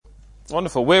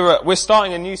Wonderful. We're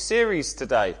starting a new series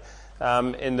today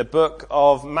in the book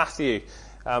of Matthew.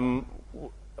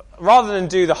 Rather than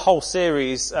do the whole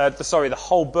series, the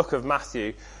whole book of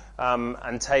Matthew,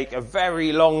 and take a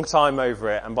very long time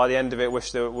over it, and by the end of it,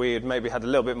 wish that we had maybe had a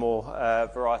little bit more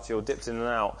variety or dipped in and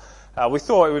out. We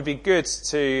thought it would be good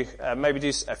to maybe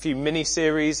do a few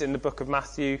mini-series in the book of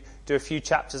Matthew, do a few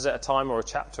chapters at a time or a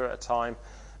chapter at a time,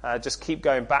 just keep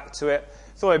going back to it.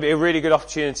 Thought it'd be a really good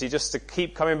opportunity just to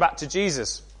keep coming back to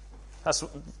Jesus.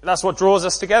 That's what draws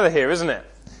us together here, isn't it?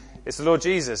 It's the Lord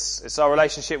Jesus. It's our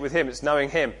relationship with Him. It's knowing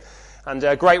Him. And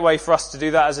a great way for us to do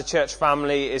that as a church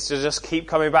family is to just keep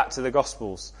coming back to the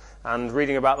Gospels and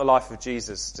reading about the life of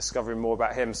Jesus, discovering more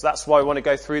about Him. So that's why I want to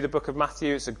go through the book of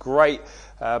Matthew. It's a great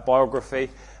biography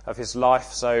of His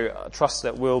life, so I trust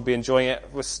that we'll be enjoying it.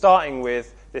 We're starting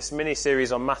with this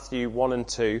mini-series on Matthew 1 and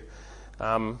 2,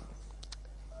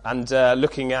 and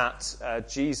looking at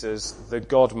Jesus, the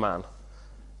God-man.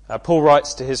 Paul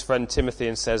writes to his friend Timothy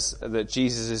and says that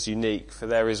Jesus is unique, for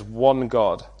there is one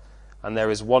God, and there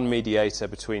is one mediator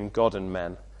between God and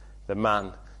men, the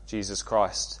man, Jesus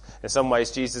Christ. In some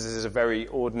ways, Jesus is a very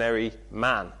ordinary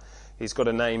man. He's got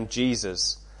a name,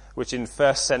 Jesus, which in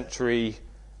first century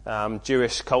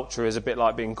Jewish culture is a bit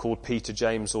like being called Peter,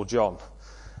 James, or John.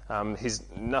 He's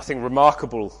nothing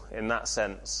remarkable in that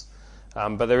sense.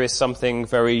 But there is something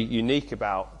very unique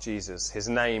about Jesus. His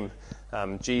name,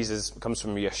 Jesus, comes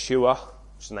from Yeshua,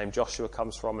 which the name Joshua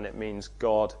comes from, and it means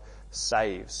God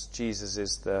saves. Jesus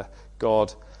is the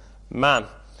God-man.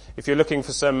 If you're looking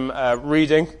for some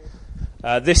reading,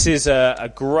 this is a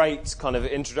great kind of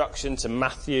introduction to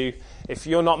Matthew. If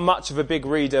you're not much of a big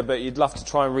reader, but you'd love to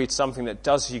try and read something that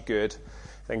does you good,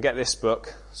 then get this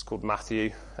book. It's called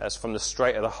Matthew. It's from the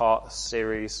Straight to the Heart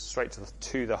series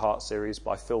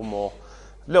by Phil Moore.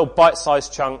 Little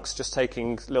bite-sized chunks, just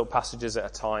taking little passages at a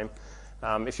time.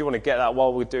 If you want to get that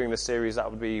while we're doing the series, that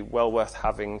would be well worth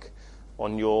having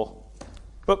on your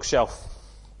bookshelf.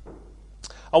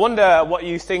 I wonder what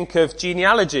you think of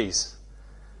genealogies.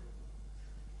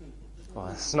 Well,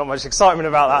 there's not much excitement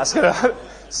about that.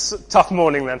 It's a tough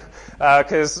morning then,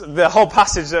 because the whole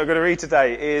passage that we're going to read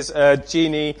today is a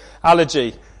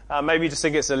genealogy. Maybe you just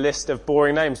think it's a list of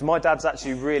boring names. My dad's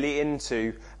actually really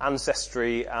into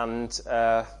ancestry and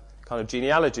kind of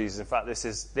genealogies. In fact, this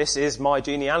is my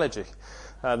genealogy.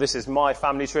 This is my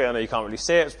family tree. I know you can't really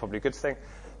see it. It's probably a good thing.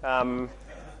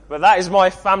 But that is my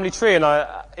family tree. And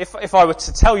if I were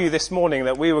to tell you this morning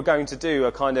that we were going to do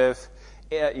a kind of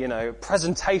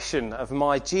presentation of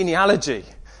my genealogy,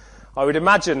 I would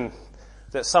imagine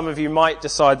that some of you might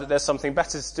decide that there's something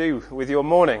better to do with your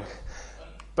morning.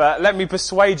 But let me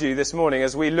persuade you this morning,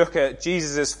 as we look at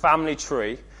Jesus' family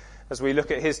tree, as we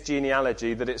look at his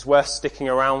genealogy, that it's worth sticking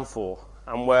around for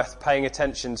and worth paying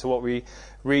attention to what we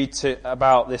read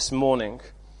about this morning.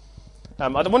 I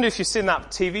wonder if you've seen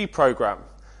that TV program.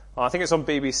 I think it's on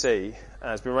BBC.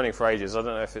 It's been running for ages. I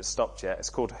don't know if it's stopped yet. It's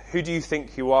called Who Do You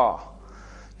Think You Are?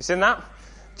 You seen that?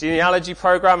 Genealogy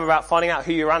program about finding out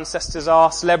who your ancestors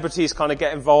are. Celebrities kind of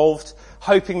get involved,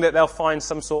 hoping that they'll find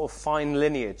some sort of fine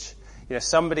lineage.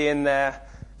 Somebody in their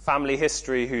family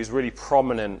history who's really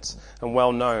prominent and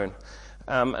well known.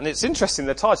 And it's interesting,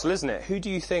 the title, isn't it? Who do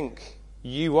you think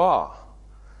you are?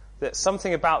 That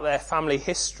something about their family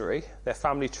history, their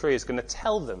family tree, is going to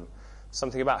tell them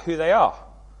something about who they are,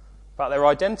 about their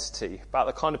identity, about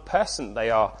the kind of person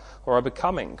they are or are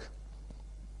becoming.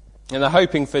 And they're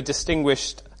hoping for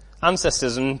distinguished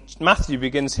ancestors. And Matthew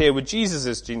begins here with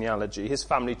Jesus' genealogy, his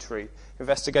family tree,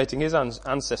 investigating his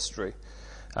ancestry.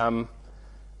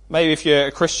 Maybe if you're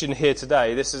a Christian here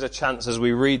today, this is a chance as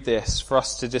we read this for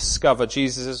us to discover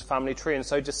Jesus' family tree and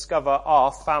so discover our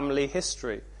family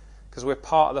history, because we're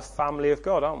part of the family of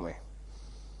God, aren't we?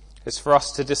 It's for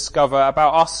us to discover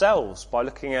about ourselves by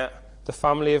looking at the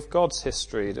family of God's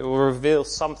history. It will reveal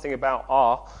something about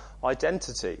our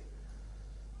identity.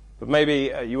 But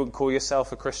maybe you wouldn't call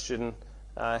yourself a Christian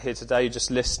here today,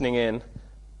 just listening in.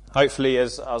 Hopefully,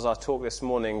 as I talk this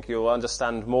morning, you'll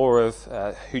understand more of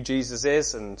who Jesus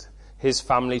is and his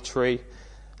family tree,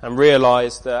 and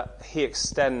realise that he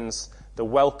extends the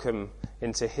welcome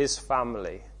into his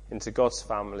family, into God's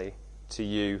family, to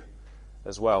you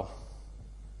as well.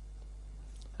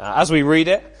 As we read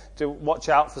it, do watch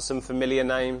out for some familiar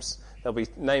names. There'll be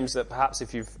names that perhaps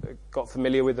if you've got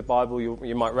familiar with the Bible,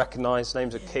 you might recognise,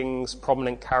 names of kings,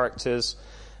 prominent characters.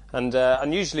 And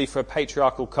unusually for a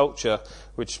patriarchal culture,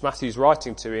 which Matthew's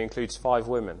writing to, he includes 5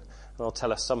 women. And they'll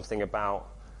tell us something about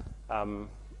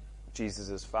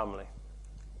Jesus' family.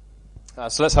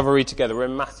 So let's have a read together. We're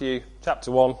in Matthew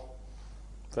chapter 1,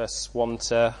 verse 1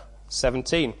 to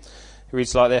 17. It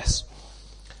reads like this.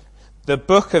 the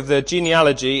book of the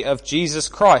genealogy of Jesus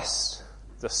Christ,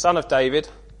 the son of David,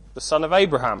 the son of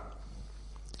Abraham.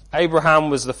 Abraham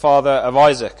was the father of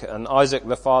Isaac, and Isaac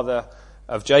the father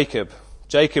of Jacob.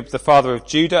 Jacob the father of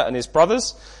Judah and his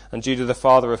brothers, and Judah the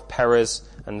father of Perez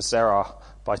and Zerah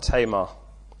by Tamar.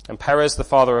 And Perez the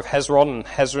father of Hezron, and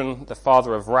Hezron the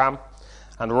father of Ram,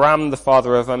 and Ram the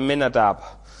father of Amminadab,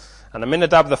 and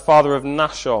Amminadab the father of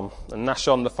Nahshon, and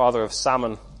Nahshon the father of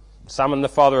Salmon, Salmon the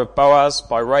father of Boaz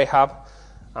by Rahab,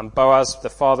 and Boaz the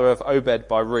father of Obed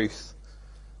by Ruth,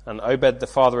 and Obed the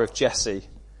father of Jesse,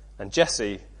 and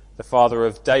Jesse the father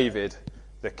of David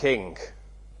the king.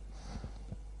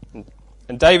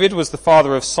 And David was the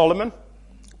father of Solomon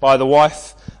by the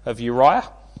wife of Uriah,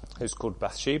 who's called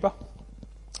Bathsheba,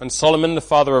 and Solomon the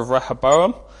father of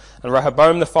Rehoboam, and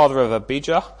Rehoboam the father of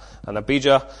Abijah, and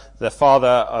Abijah the father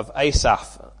of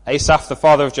Asaph, Asaph the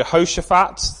father of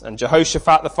Jehoshaphat, and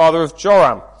Jehoshaphat the father of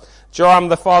Joram, Joram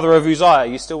the father of Uzziah. Are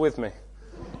you still with me?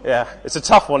 Yeah, it's a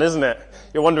tough one, isn't it?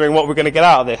 You're wondering what we're going to get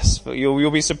out of this, but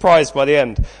you'll be surprised by the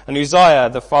end. And Uzziah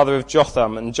the father of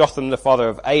Jotham, and Jotham the father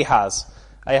of Ahaz,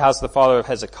 Ahaz the father of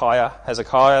Hezekiah,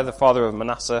 Hezekiah the father of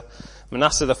Manasseh,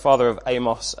 Manasseh the father of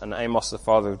Amos, and Amos the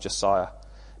father of Josiah,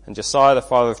 and Josiah the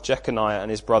father of Jeconiah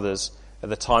and his brothers at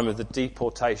the time of the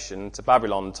deportation to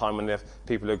Babylon, the time when the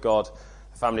people of God,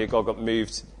 the family of God, got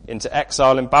moved into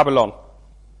exile in Babylon.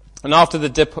 And after the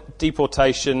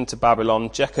deportation to Babylon,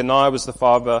 Jeconiah was the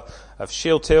father of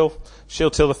Shealtiel,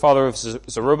 Shealtiel the father of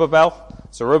Zerubbabel,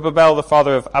 Zerubbabel the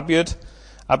father of Abiud,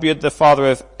 Abiud the father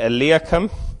of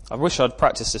Eliakim. I wish I'd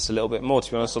practiced this a little bit more,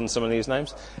 to be honest, on some of these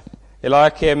names.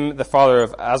 Eliakim the father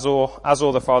of Azor,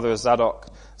 Azor the father of Zadok,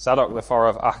 Zadok the father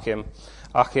of Achim,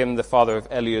 Achim the father of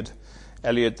Eliud,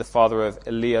 Eliud the father of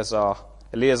Eleazar,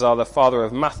 Eleazar the father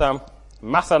of Mathan,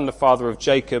 Mathan the father of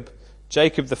Jacob,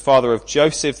 Jacob the father of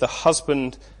Joseph, the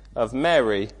husband of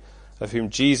Mary, of whom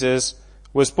Jesus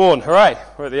was born. Hooray!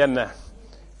 We're at the end there.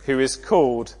 Who is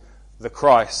called the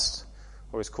Christ,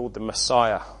 or is called the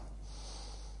Messiah.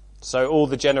 So all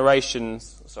the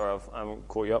generations, sorry, I haven't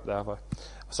caught you up there, have I?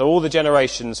 So all the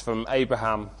generations from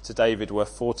Abraham to David were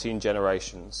 14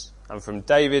 generations. And from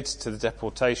David to the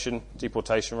deportation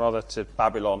to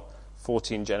Babylon,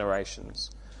 14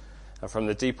 generations. And from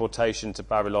the deportation to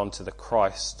Babylon to the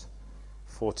Christ,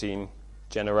 14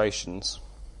 generations.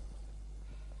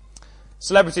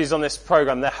 Celebrities on this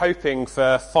program, they're hoping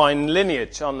for fine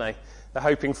lineage, aren't they? They're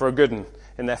hoping for a good one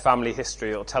in their family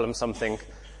history that will tell them something,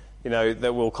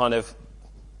 that will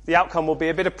the outcome will be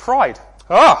a bit of pride.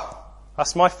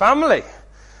 That's my family.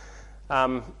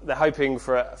 They're hoping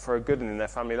for a good one in their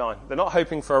family line. They're not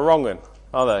hoping for a wrong one,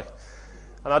 are they?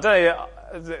 And I don't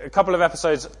know, a couple of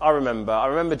episodes I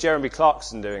remember Jeremy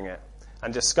Clarkson doing it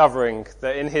and discovering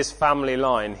that in his family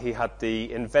line he had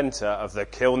the inventor of the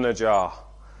Kilner jar,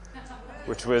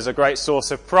 which was a great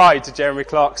source of pride to Jeremy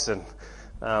Clarkson.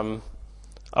 I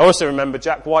also remember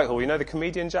Jack Whitehall. You know the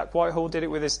comedian Jack Whitehall did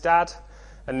it with his dad?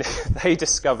 And they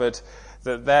discovered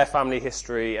that their family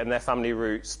history and their family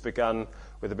roots began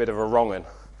with a bit of a wrong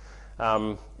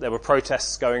un. There were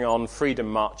protests going on,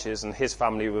 freedom marches, and his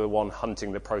family were the one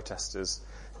hunting the protesters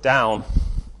down.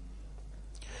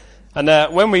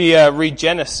 And when we read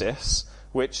Genesis,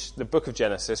 the book of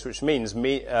Genesis, which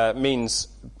means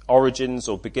origins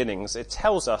or beginnings, it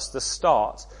tells us the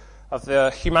start of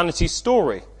the humanity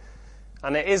story.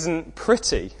 And it isn't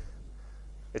pretty.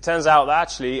 It turns out that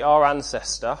actually our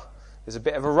ancestor is a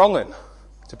bit of a wrong un,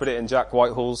 to put it in Jack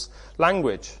Whitehall's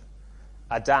language.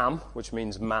 Adam, which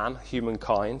means man,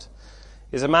 humankind,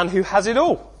 is a man who has it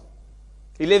all.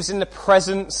 He lives in the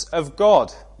presence of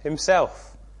God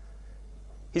himself.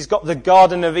 He's got the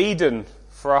Garden of Eden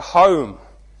for a home.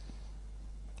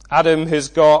 Adam has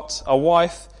got a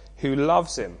wife who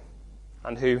loves him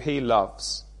and who he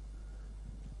loves.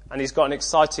 And he's got an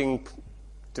exciting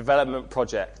development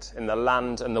project in the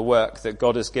land and the work that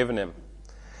God has given him.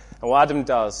 And what Adam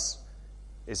does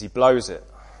is he blows it.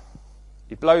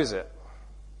 He blows it.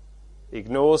 He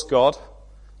ignores God.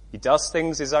 He does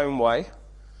things his own way.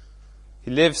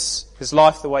 He lives his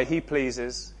life the way he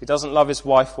pleases. He doesn't love his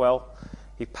wife well.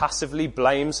 He passively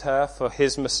blames her for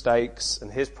his mistakes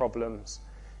and his problems.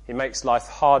 He makes life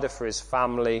harder for his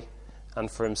family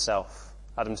and for himself.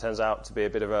 Adam turns out to be a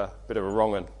bit of a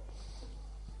wrong un.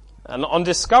 And on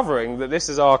discovering that this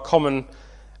is our common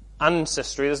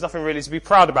ancestry, there's nothing really to be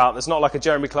proud about. There's not like a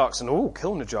Jeremy Clarkson,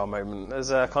 Kilner jar moment.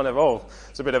 There's a kind of,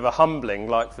 it's a bit of a humbling,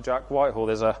 like for Jack Whitehall.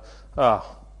 There's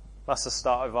that's the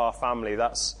start of our family.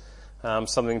 That's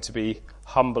something to be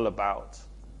humble about.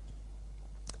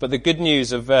 But the good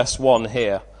news of verse 1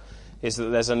 here is that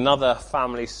there's another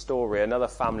family story, another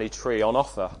family tree on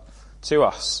offer to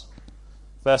us.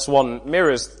 Verse 1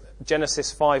 mirrors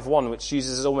Genesis 5:1, which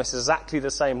uses almost exactly the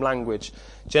same language.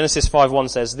 Genesis 5:1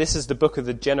 says, "This is the book of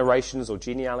the generations or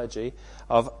genealogy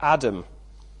of Adam."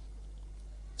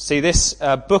 See, this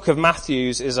book of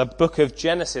Matthew's is a book of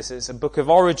Genesis. It's a book of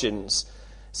origins.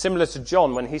 Similar to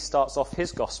John, when he starts off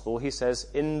his gospel, he says,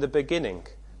 "In the beginning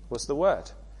was the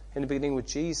Word." In the beginning with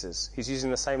Jesus. He's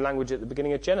using the same language at the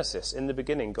beginning of Genesis. In the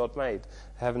beginning, God made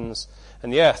the heavens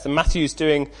and the earth. And Matthew's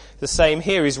doing the same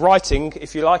here. He's writing,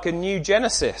 if you like, a new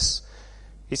Genesis.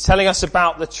 He's telling us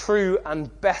about the true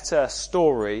and better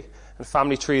story and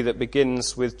family tree that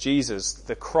begins with Jesus,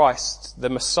 the Christ, the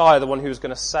Messiah, the one who was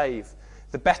going to save.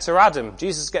 The better Adam.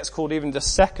 Jesus gets called even the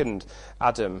second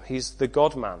Adam. He's the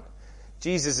God-man.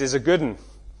 Jesus is a good one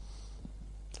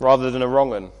rather than a wrong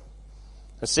one.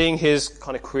 And seeing his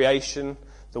kind of creation,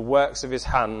 the works of his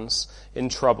hands in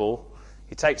trouble,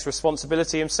 he takes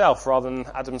responsibility himself rather than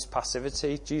Adam's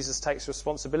passivity. Jesus takes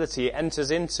responsibility. He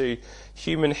enters into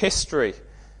human history,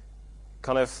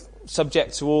 kind of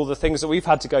subject to all the things that we've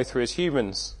had to go through as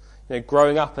humans. You know,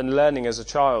 growing up and learning as a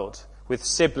child with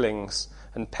siblings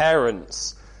and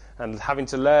parents and having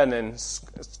to learn and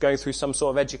going through some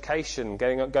sort of education,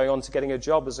 going on to getting a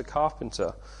job as a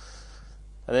carpenter.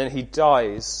 And then he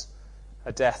dies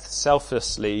a death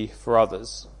selflessly for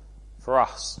others, for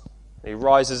us. He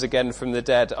rises again from the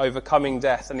dead, overcoming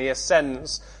death, and he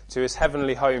ascends to his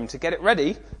heavenly home to get it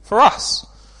ready for us,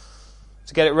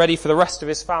 to get it ready for the rest of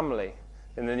his family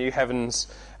in the new heavens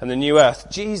and the new earth.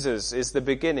 Jesus is the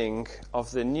beginning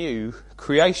of the new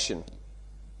creation.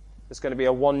 There's going to be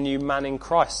a one new man in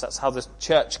Christ. That's how the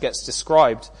church gets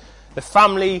described. The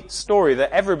family story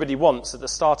that everybody wants at the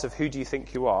start of Who Do You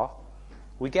Think You Are,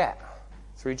 we get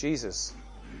through Jesus.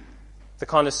 The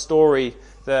kind of story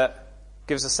that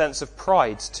gives a sense of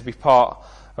pride to be part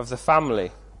of the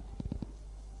family.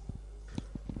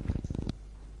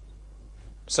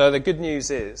 So the good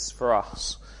news is for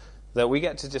us that we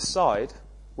get to decide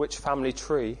which family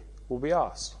tree will be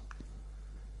ours.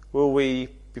 Will we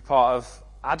be part of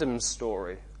Adam's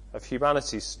story, of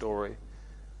humanity's story?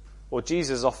 Or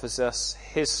Jesus offers us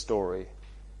his story,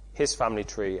 his family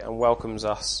tree, and welcomes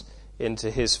us into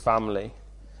his family.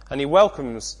 And he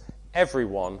welcomes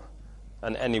everyone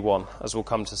and anyone, as we'll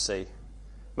come to see.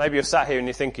 Maybe you're sat here and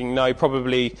you're thinking, no,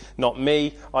 probably not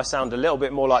me. I sound a little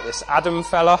bit more like this Adam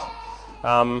fella.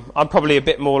 I'm probably a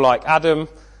bit more like Adam.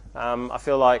 I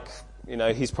feel like,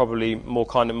 he's probably more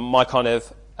kind of my kind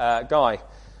of guy.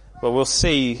 But we'll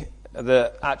see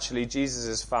that actually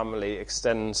Jesus' family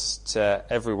extends to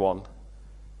everyone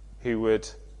who would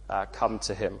come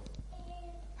to him.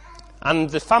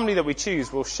 And the family that we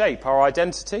choose will shape our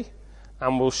identity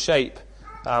and will shape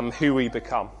who we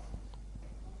become.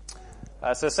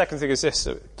 So the second thing is this,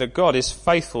 that God is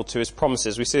faithful to his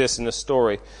promises. We see this in the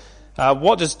story.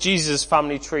 What does Jesus'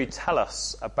 family tree tell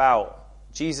us about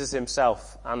Jesus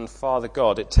himself and Father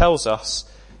God? It tells us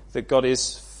that God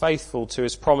is faithful to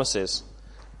his promises.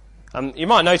 You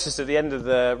might notice at the end of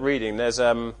the reading there's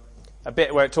a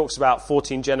bit where it talks about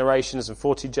 14 generations and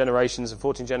 14 generations and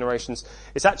 14 generations.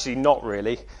 It's actually not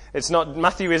really. It's not.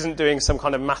 Matthew isn't doing some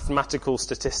kind of mathematical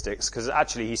statistics, because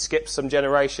actually he skips some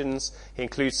generations, he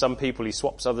includes some people, he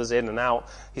swaps others in and out.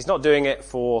 He's not doing it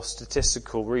for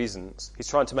statistical reasons. He's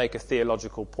trying to make a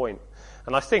theological point.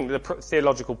 And I think the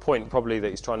theological point probably that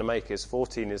he's trying to make is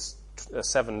 14 is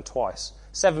 7 twice.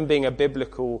 7 being a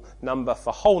biblical number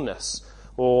for wholeness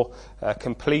or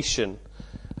completion.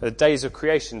 The days of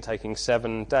creation taking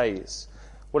 7 days.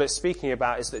 What it's speaking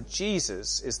about is that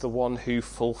Jesus is the one who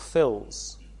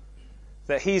fulfills.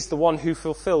 That he's the one who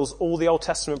fulfills all the Old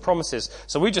Testament promises.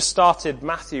 So we just started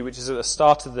Matthew, which is at the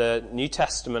start of the New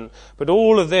Testament. But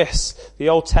all of this, the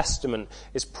Old Testament,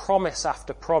 is promise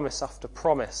after promise after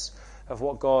promise of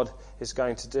what God is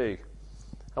going to do.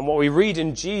 And what we read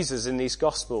in Jesus in these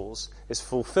Gospels is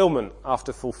fulfillment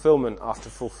after fulfillment after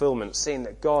fulfillment, seeing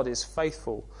that God is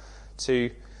faithful to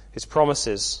his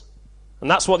promises. And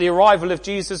that's what the arrival of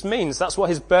Jesus means. That's what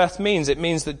his birth means. It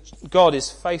means that God is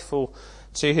faithful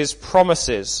to his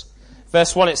promises.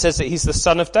 Verse 1, it says that he's the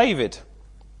son of David.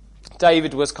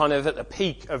 David was kind of at the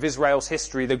peak of Israel's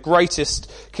history, the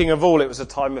greatest king of all. It was a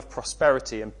time of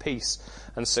prosperity and peace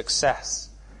and success.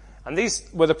 And these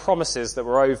were the promises that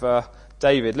were over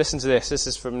David. Listen to this. This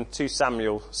is from 2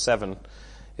 Samuel 7.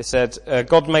 It said,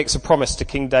 God makes a promise to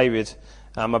King David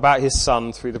about his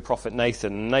son through the prophet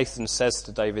Nathan. And Nathan says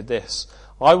to David this,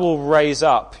 I will raise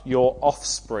up your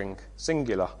offspring,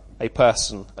 singular, a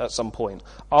person at some point,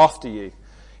 after you,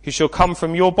 who shall come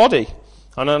from your body,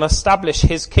 and will establish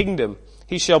his kingdom.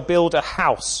 He shall build a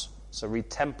house, so read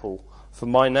temple, for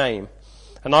my name.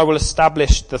 And I will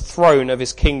establish the throne of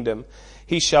his kingdom.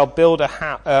 He shall build a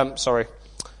house,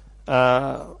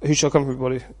 who shall come from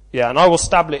everybody? Yeah, and I will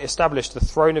establish the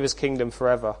throne of his kingdom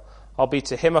forever. I'll be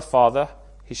to him a father,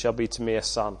 he shall be to me a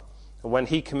son. And when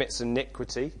he commits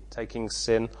iniquity, taking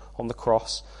sin on the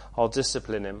cross, I'll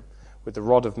discipline him with the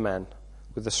rod of men,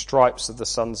 with the stripes of the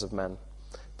sons of men.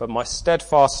 But my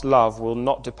steadfast love will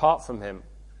not depart from him,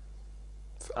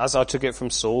 as I took it from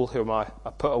Saul, whom I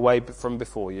put away from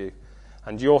before you.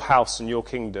 And your house and your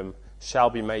kingdom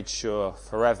shall be made sure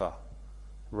forever,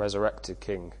 resurrected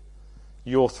King.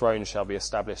 Your throne shall be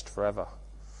established forever.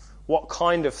 What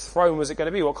kind of throne was it going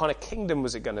to be? What kind of kingdom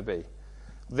was it going to be?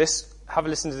 Have a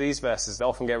listen to these verses. They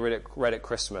often get read at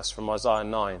Christmas from Isaiah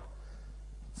 9.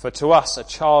 For to us a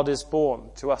child is born,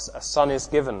 to us a son is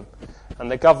given, and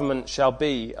the government shall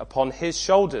be upon his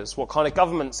shoulders. What kind of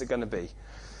government is it going to be?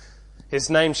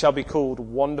 His name shall be called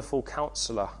Wonderful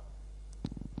Counselor,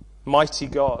 Mighty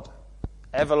God,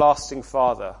 Everlasting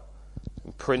Father,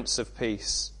 and Prince of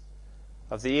Peace.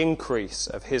 Of the increase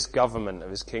of his government, of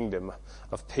his kingdom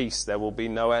of peace, there will be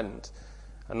no end.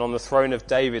 And on the throne of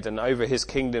David and over his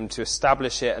kingdom, to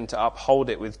establish it and to uphold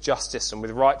it with justice and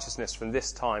with righteousness from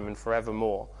this time and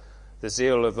forevermore. The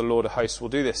zeal of the Lord of hosts will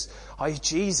do this.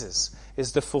 Jesus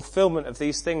is the fulfillment of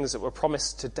these things that were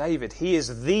promised to David. He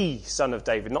is the Son of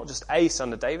David, not just a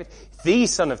Son of David, the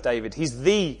Son of David. He's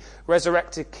the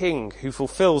resurrected King who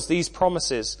fulfills these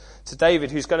promises to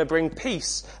David, who's going to bring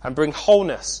peace and bring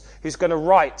wholeness, who's going to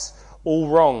right all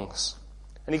wrongs.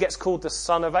 And he gets called the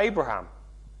Son of Abraham.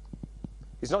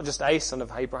 He's not just a son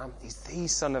of Abraham, he's the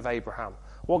Son of Abraham.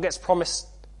 What gets promised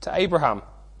to Abraham?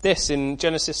 This in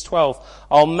Genesis 12.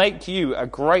 I'll make you a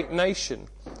great nation.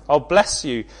 I'll bless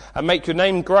you and make your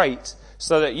name great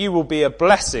so that you will be a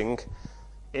blessing.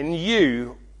 In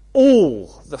you,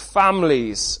 all the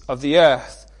families of the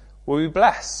earth will be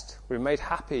blessed, will be made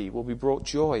happy, will be brought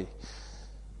joy.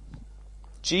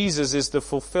 Jesus is the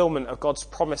fulfillment of God's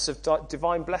promise of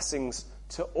divine blessings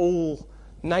to all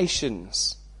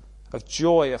nations, of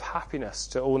joy, of happiness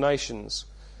to all nations.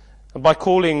 And by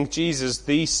calling Jesus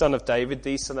the Son of David,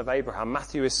 the Son of Abraham,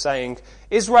 Matthew is saying,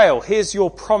 Israel, here's your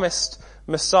promised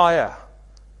Messiah.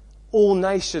 All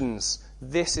nations,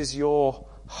 this is your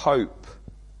hope.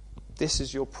 This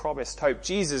is your promised hope.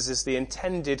 Jesus is the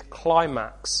intended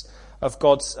climax of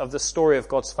the story of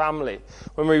God's family.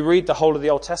 When we read the whole of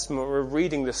the Old Testament, we're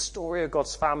reading the story of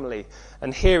God's family.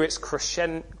 And here it's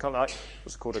crescendo,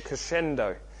 what's it called, a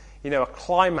crescendo. A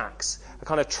climax, a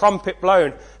kind of trumpet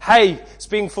blown. Hey, it's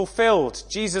being fulfilled.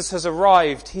 Jesus has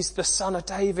arrived. He's the Son of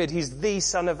David. He's the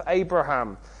Son of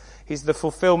Abraham. He's the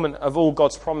fulfillment of all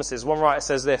God's promises. One writer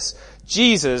says this: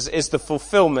 Jesus is the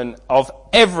fulfillment of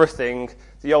everything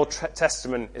the Old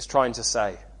Testament is trying to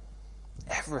say.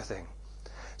 Everything.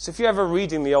 So if you're ever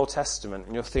reading the Old Testament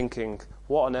and you're thinking,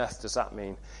 what on earth does that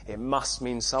mean? It must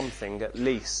mean something at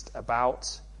least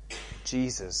about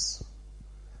Jesus.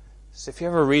 So if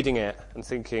you're ever reading it and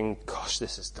thinking, gosh,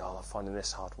 this is dull, I'm finding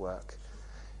this hard work,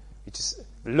 you just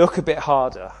look a bit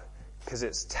harder, because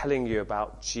it's telling you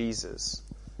about Jesus.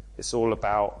 It's all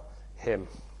about him.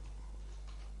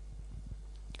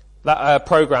 That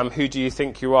program, Who Do You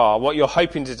Think You Are? What you're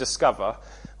hoping to discover,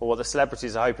 or what the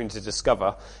celebrities are hoping to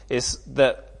discover, is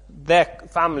that their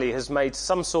family has made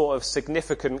some sort of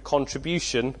significant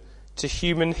contribution to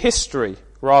human history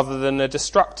rather than a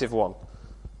destructive one.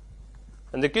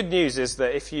 And the good news is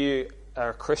that if you are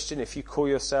a Christian, if you call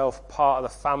yourself part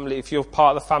of the family, if you're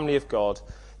part of the family of God,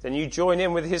 then you join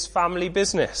in with his family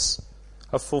business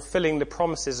of fulfilling the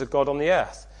promises of God on the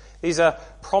earth. These are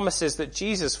promises that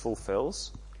Jesus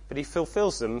fulfills, but he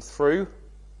fulfills them through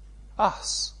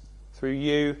us, through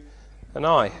you and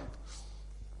I.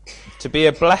 To be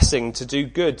a blessing, to do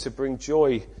good, to bring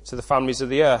joy to the families of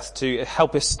the earth, to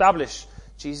help establish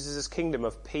Jesus' kingdom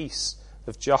of peace,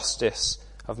 of justice,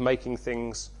 of making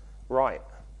things right.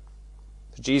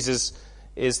 Jesus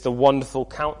is the wonderful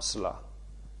counselor.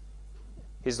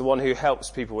 He's the one who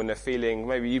helps people when they're feeling,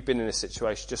 maybe you've been in a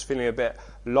situation, just feeling a bit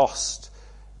lost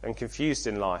and confused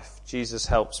in life. Jesus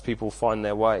helps people find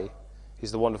their way.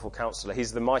 He's the wonderful counselor.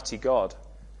 He's the mighty God.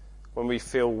 When we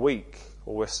feel weak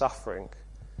or we're suffering,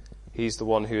 he's the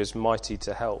one who is mighty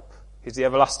to help. He's the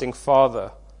everlasting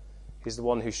Father. He's the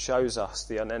one who shows us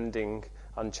the unending,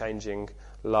 unchanging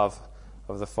love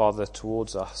of the Father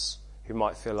towards us, who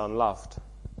might feel unloved.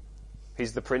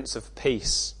 He's the Prince of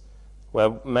Peace,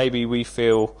 where maybe we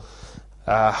feel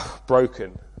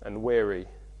broken and weary.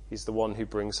 He's the one who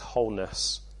brings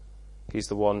wholeness. He's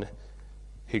the one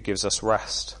who gives us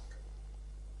rest.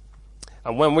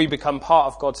 And when we become part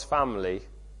of God's family,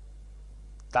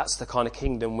 that's the kind of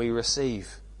kingdom we receive.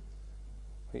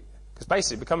 Because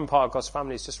basically becoming part of God's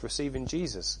family is just receiving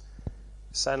Jesus.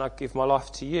 saying, I give my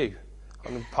life to you.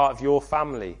 I'm part of your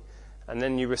family. And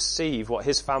then you receive what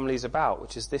his family is about,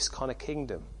 which is this kind of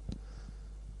kingdom.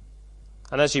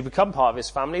 And as you become part of his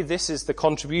family, this is the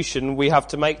contribution we have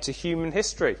to make to human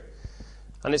history.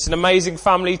 And it's an amazing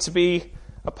family to be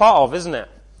a part of, isn't it?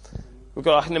 We've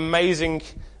got an amazing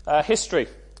history.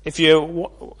 If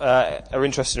you are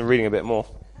interested in reading a bit more,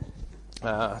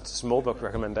 small book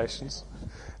recommendations.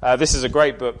 This is a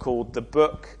great book called The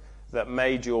Book That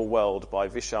Made Your World by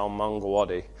Vishal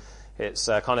Mangalwadi. It's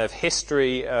a kind of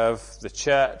history of the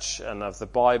church and of the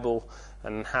Bible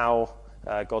and how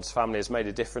God's family has made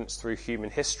a difference through human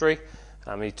history.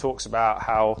 He talks about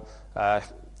how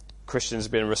Christians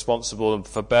have been responsible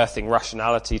for birthing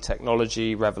rationality,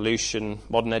 technology, revolution,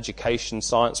 modern education,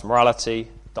 science, morality,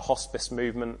 the hospice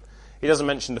movement. He doesn't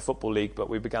mention the Football League, but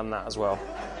we began that as well,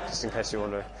 just in case you're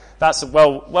wondering. That's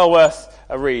well worth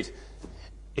a read.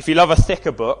 If you love a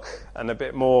thicker book and a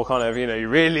bit more kind of, you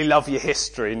really love your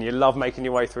history and you love making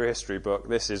your way through a history book,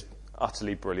 this is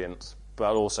utterly brilliant,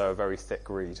 but also a very thick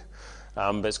read.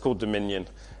 But it's called Dominion.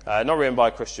 Not written by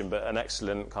a Christian, but an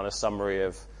excellent kind of summary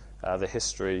of the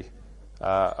history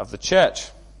of the church.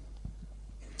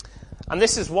 And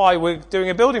this is why we're doing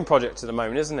a building project at the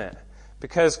moment, isn't it?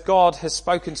 Because God has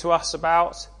spoken to us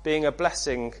about being a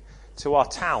blessing to our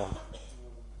town.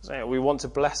 We want to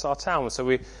bless our town.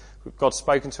 So God's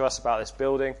spoken to us about this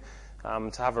building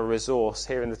to have a resource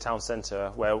here in the town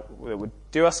centre where it would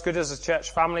do us good as a church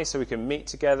family so we can meet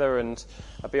together and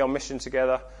be on mission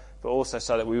together, but also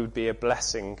so that we would be a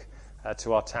blessing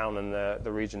to our town and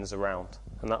the regions around.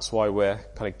 And that's why we're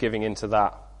kind of giving into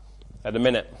that at the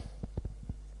minute.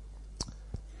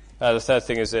 The third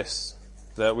thing is this,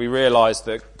 that we realise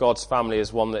that God's family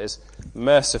is one that is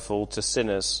merciful to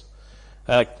sinners.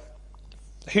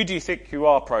 Who Do You Think You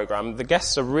Are programme, the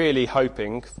guests are really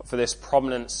hoping for this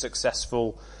prominent,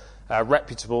 successful,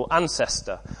 reputable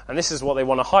ancestor. And this is what they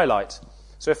want to highlight.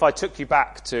 So if I took you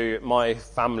back to my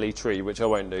family tree, which I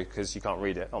won't do because you can't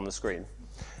read it on the screen,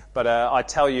 but I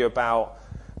tell you about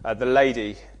the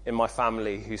lady in my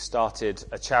family who started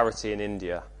a charity in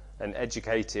India and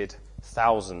educated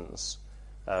thousands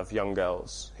of young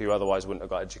girls who otherwise wouldn't have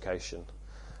got education.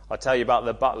 I tell you about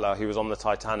the butler who was on the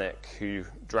Titanic who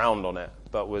drowned on it,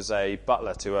 but was a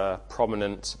butler to a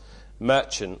prominent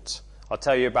merchant. I'll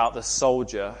tell you about the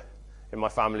soldier in my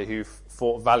family who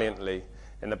fought valiantly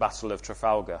in the Battle of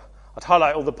Trafalgar. I'd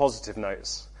highlight all the positive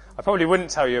notes. I probably wouldn't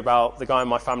tell you about the guy in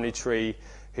my family tree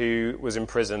who was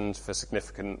imprisoned for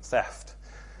significant theft.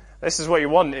 This is what you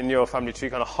want in your family tree,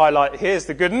 kind of highlight, here's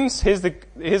the good uns, here's the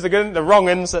good, the wrong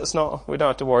uns, we don't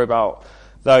have to worry about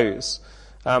those.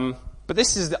 But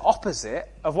this is the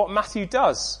opposite of what Matthew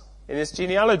does in his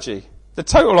genealogy. The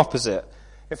total opposite.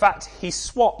 In fact, he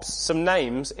swaps some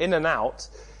names in and out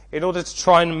in order to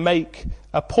try and make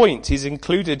a point. He's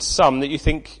included some that you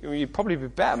think you'd probably be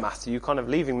better, Matthew, kind of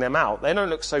leaving them out. They don't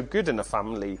look so good in a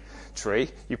family tree.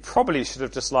 You probably should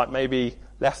have just maybe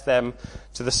left them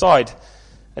to the side.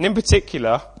 And in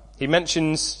particular, he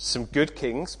mentions some good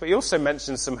kings, but he also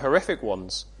mentions some horrific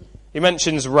ones. He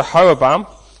mentions Rehoboam,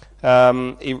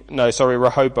 Jehoram,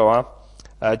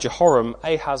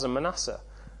 Ahaz and Manasseh.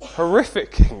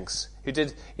 Horrific kings who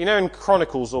did, in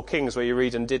Chronicles or Kings where you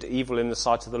read and did evil in the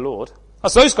sight of the Lord.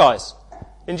 That's those guys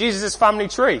in Jesus' family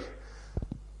tree.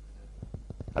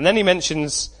 And then he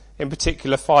mentions in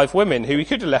particular 5 women who he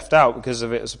could have left out because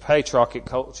of it as a patriarchic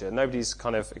culture. Nobody's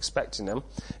kind of expecting them.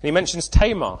 And he mentions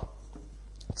Tamar.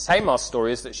 Tamar's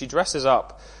story is that she dresses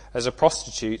up as a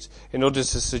prostitute in order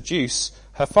to seduce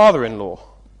her father-in-law.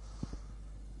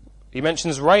 He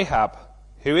mentions Rahab,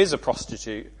 who is a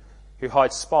prostitute, who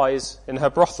hides spies in her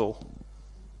brothel.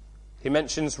 He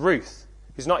mentions Ruth,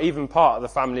 who's not even part of the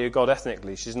family of God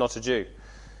ethnically. She's not a Jew.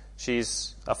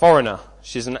 She's a foreigner.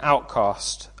 She's an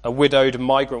outcast, a widowed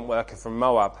migrant worker from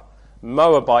Moab.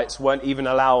 Moabites weren't even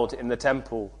allowed in the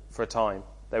temple for a time.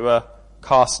 They were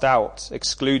cast out,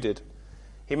 excluded.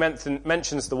 He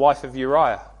mentions the wife of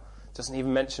Uriah. Doesn't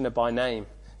even mention her by name.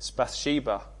 It's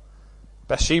Bathsheba.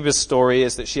 Bathsheba's story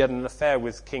is that she had an affair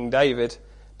with King David,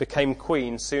 became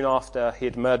queen soon after he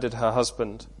had murdered her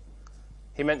husband.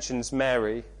 He mentions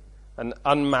Mary, an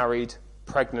unmarried,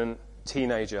 pregnant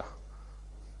teenager.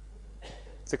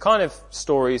 The kind of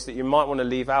stories that you might want to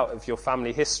leave out of your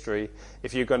family history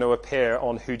if you're going to appear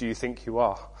on Who Do You Think You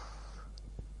Are?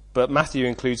 But Matthew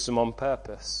includes them on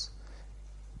purpose.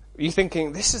 Are you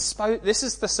thinking, this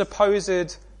is the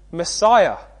supposed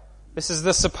Messiah. This is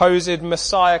the supposed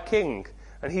Messiah king.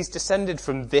 And he's descended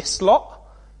from this lot?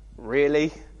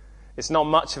 Really? It's not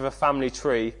much of a family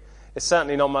tree. It's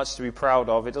certainly not much to be proud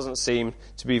of. It doesn't seem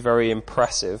to be very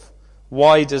impressive.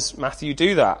 Why does Matthew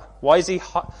do that? Why is he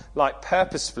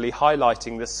purposefully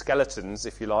highlighting the skeletons,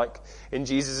 if you like, in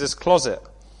Jesus' closet?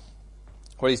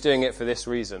 Well, he's doing it for this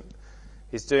reason.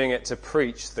 He's doing it to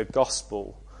preach the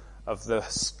gospel of the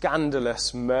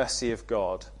scandalous mercy of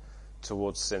God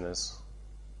towards sinners.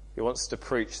 He wants to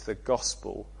preach the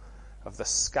gospel of the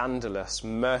scandalous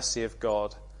mercy of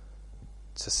God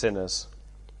to sinners.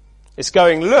 It's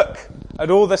going, look at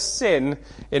all the sin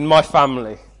in my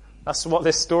family. That's what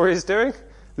this story is doing.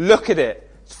 Look at it.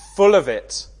 It's full of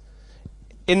it.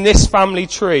 In this family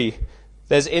tree,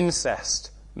 there's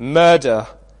incest, murder,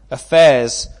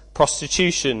 affairs,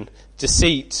 prostitution,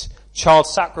 deceit, child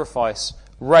sacrifice,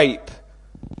 rape.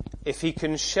 If he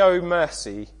can show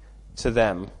mercy to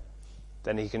them,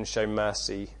 then he can show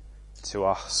mercy to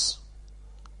us.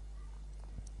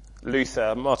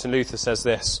 Martin Luther says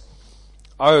this: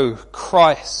 "Oh,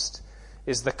 Christ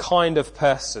is the kind of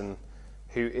person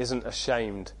who isn't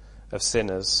ashamed of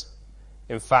sinners.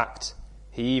 In fact,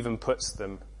 he even puts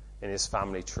them in his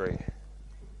family tree."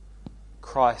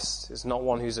 Christ is not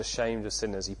one who's ashamed of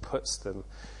sinners. He puts them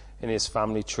in his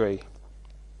family tree.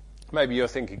 Maybe you're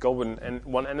thinking, God wouldn't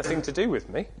want anything to do with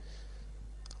me.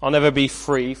 I'll never be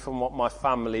free from what my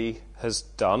family has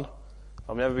done.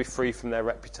 I'll never be free from their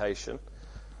reputation.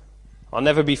 I'll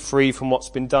never be free from what's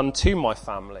been done to my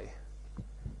family.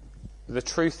 The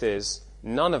truth is,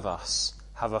 none of us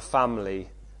have a family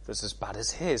that's as bad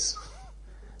as his.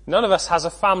 None of us has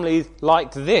a family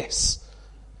like this.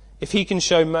 If he can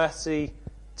show mercy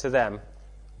to them,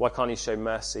 why can't he show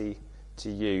mercy to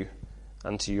you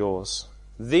and to yours?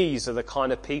 These are the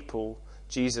kind of people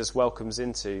Jesus welcomes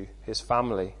into his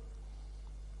family.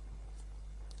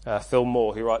 Phil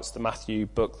Moore, who writes the Matthew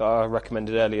book that I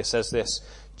recommended earlier, says this: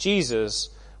 Jesus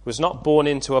was not born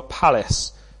into a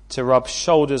palace to rub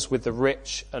shoulders with the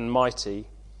rich and mighty,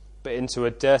 but into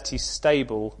a dirty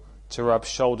stable to rub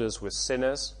shoulders with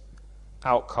sinners,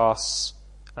 outcasts,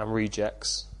 and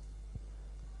rejects.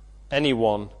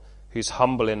 Anyone who's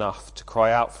humble enough to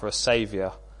cry out for a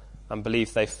saviour and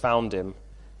believe they found him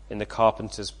in the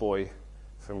carpenter's boy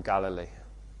from Galilee.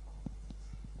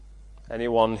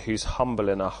 Anyone who's humble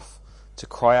enough to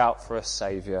cry out for a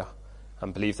saviour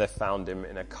and believe they found him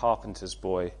in a carpenter's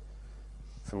boy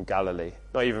from Galilee.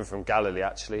 Not even from Galilee,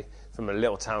 actually, from a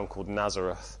little town called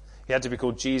Nazareth. He had to be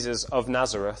called Jesus of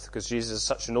Nazareth because Jesus is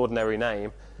such an ordinary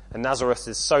name, and Nazareth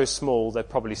is so small there'd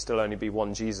probably still only be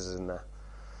one Jesus in there.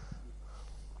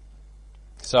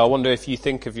 So I wonder if you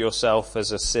think of yourself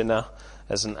as a sinner,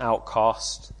 as an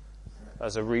outcast,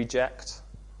 as a reject.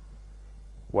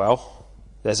 Well,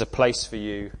 there's a place for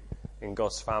you in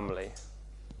God's family.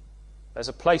 There's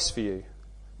a place for you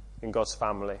in God's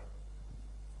family.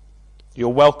 You're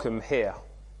welcome here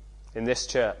in this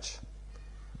church.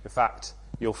 In fact,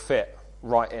 you'll fit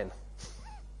right in.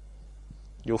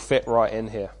 You'll fit right in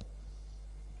here.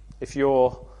 If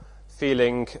you're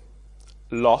feeling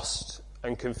lost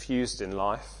and confused in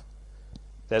life,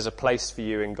 there's a place for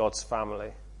you in God's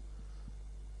family.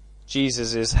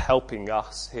 Jesus is helping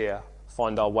us here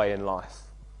find our way in life.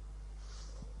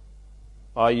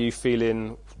 Are you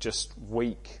feeling just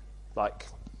weak? Like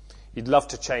you'd love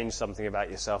to change something about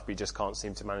yourself, but you just can't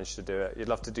seem to manage to do it. You'd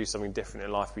love to do something different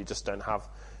in life, but you just don't have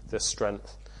the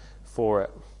strength for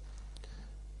it.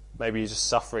 Maybe you're just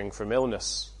suffering from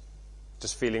illness,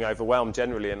 just feeling overwhelmed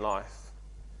generally in life.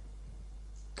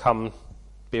 Come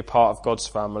be a part of God's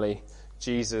family.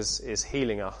 Jesus is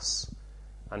healing us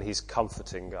and he's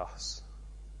comforting us.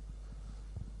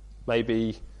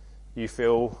 Maybe you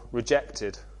feel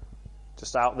rejected,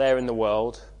 just out there in the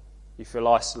world. You feel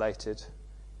isolated.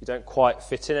 You don't quite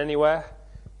fit in anywhere.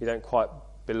 You don't quite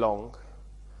belong.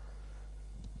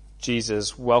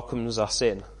 Jesus welcomes us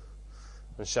in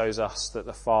and shows us that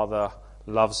the Father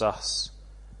loves us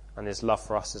and his love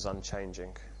for us is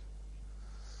unchanging.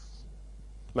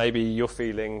 Maybe you're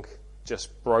feeling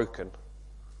just broken,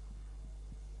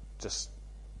 just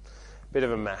a bit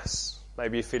of a mess.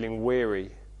 Maybe you're feeling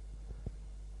weary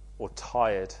or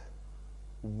tired,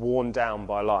 worn down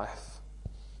by life.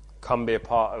 Come be a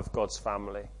part of God's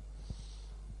family,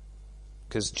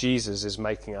 because Jesus is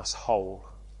making us whole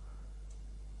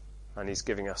and he's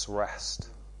giving us rest.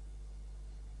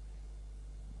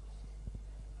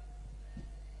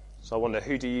 So I wonder,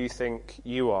 who do you think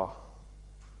you are?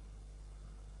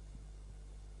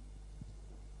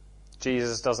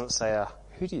 Jesus doesn't say,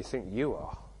 who do you think you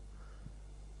are?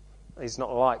 He's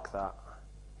not like that.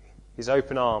 He's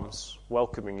open arms,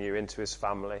 welcoming you into his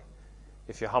family,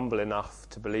 if you're humble enough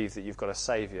to believe that you've got a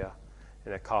saviour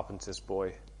in a carpenter's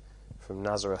boy from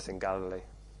Nazareth in Galilee.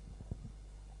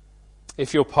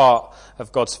 If you're part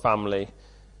of God's family,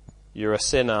 you're a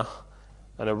sinner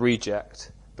and a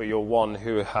reject, but you're one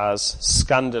who has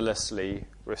scandalously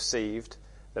received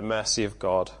the mercy of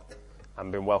God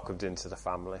and been welcomed into the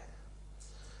family.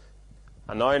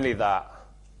 And not only that,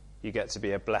 you get to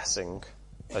be a blessing,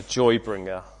 a joy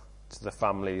bringer to the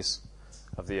families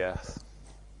of the earth.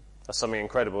 That's something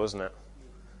incredible, isn't it?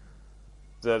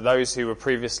 Those who were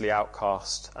previously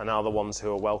outcast are now the ones who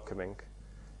are welcoming.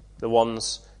 The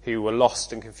ones who were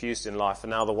lost and confused in life are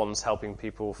now the ones helping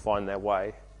people find their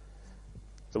way.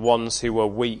 The ones who were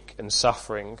weak and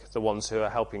suffering, the ones who are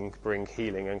helping bring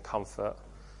healing and comfort.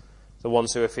 The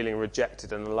ones who are feeling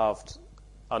rejected and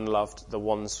unloved, the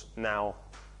ones now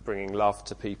bringing love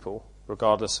to people,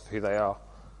 regardless of who they are.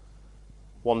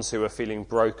 Ones who are feeling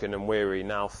broken and weary,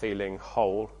 now feeling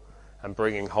whole and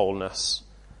bringing wholeness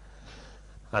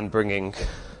and bringing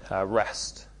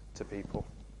rest to people.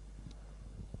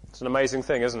 It's an amazing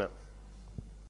thing, isn't it?